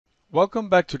Welcome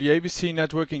back to the ABC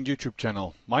Networking YouTube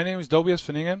channel. My name is Tobias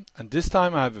van Ingen, and this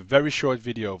time I have a very short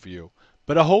video for you.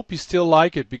 But I hope you still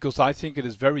like it because I think it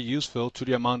is very useful to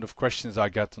the amount of questions I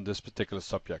get on this particular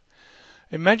subject.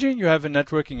 Imagine you have a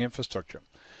networking infrastructure,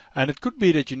 and it could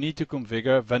be that you need to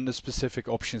configure vendor-specific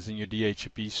options in your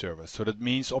DHCP server. So that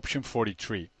means option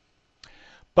 43.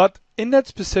 But in that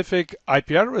specific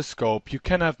IP address scope, you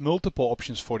can have multiple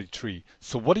options 43.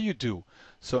 So what do?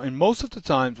 So in most of the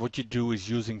times, what you do is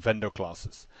using vendor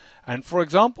classes. And for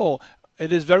example,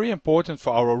 it is very important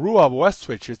for our AOS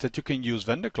switches that you can use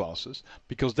vendor classes,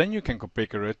 because then you can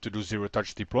configure it to do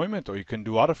zero-touch deployment, or you can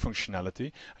do other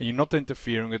functionality, and you're not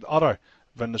interfering with other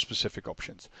vendor-specific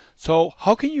options. So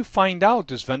how can you find out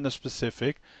this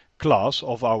vendor-specific class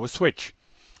of our switch?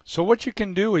 So what you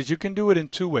can do is you can do it in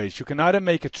two ways. You can either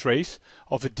make a trace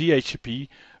of a DHCP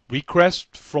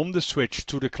request from the switch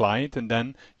to the client, and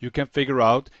then you can figure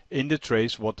out in the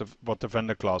trace what the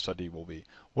vendor class ID will be.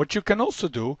 What you can also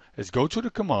do is go to the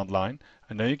command line,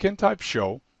 and then you can type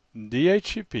show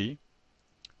DHCP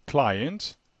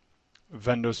client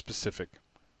vendor specific.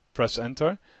 Press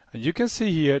enter, and you can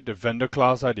see here the vendor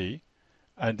class ID,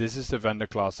 and this is the vendor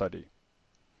class ID.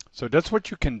 So that's what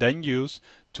you can then use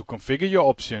to configure your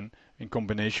option in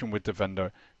combination with the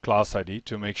vendor class ID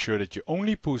to make sure that you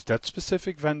only push that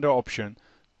specific vendor option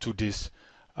to this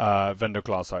vendor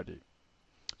class ID.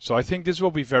 So I think this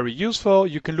will be very useful.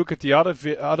 You can look at the other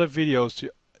videos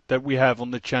that we have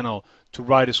on the channel to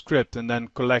write a script and then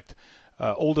collect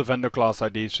all the vendor class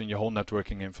IDs in your whole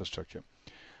networking infrastructure.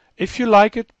 If you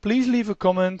like it, please leave a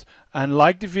comment and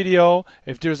like the video.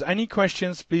 If there's any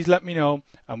questions, please let me know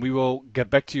and we will get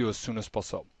back to you as soon as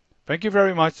possible. Thank you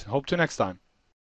very much. Hope to next time.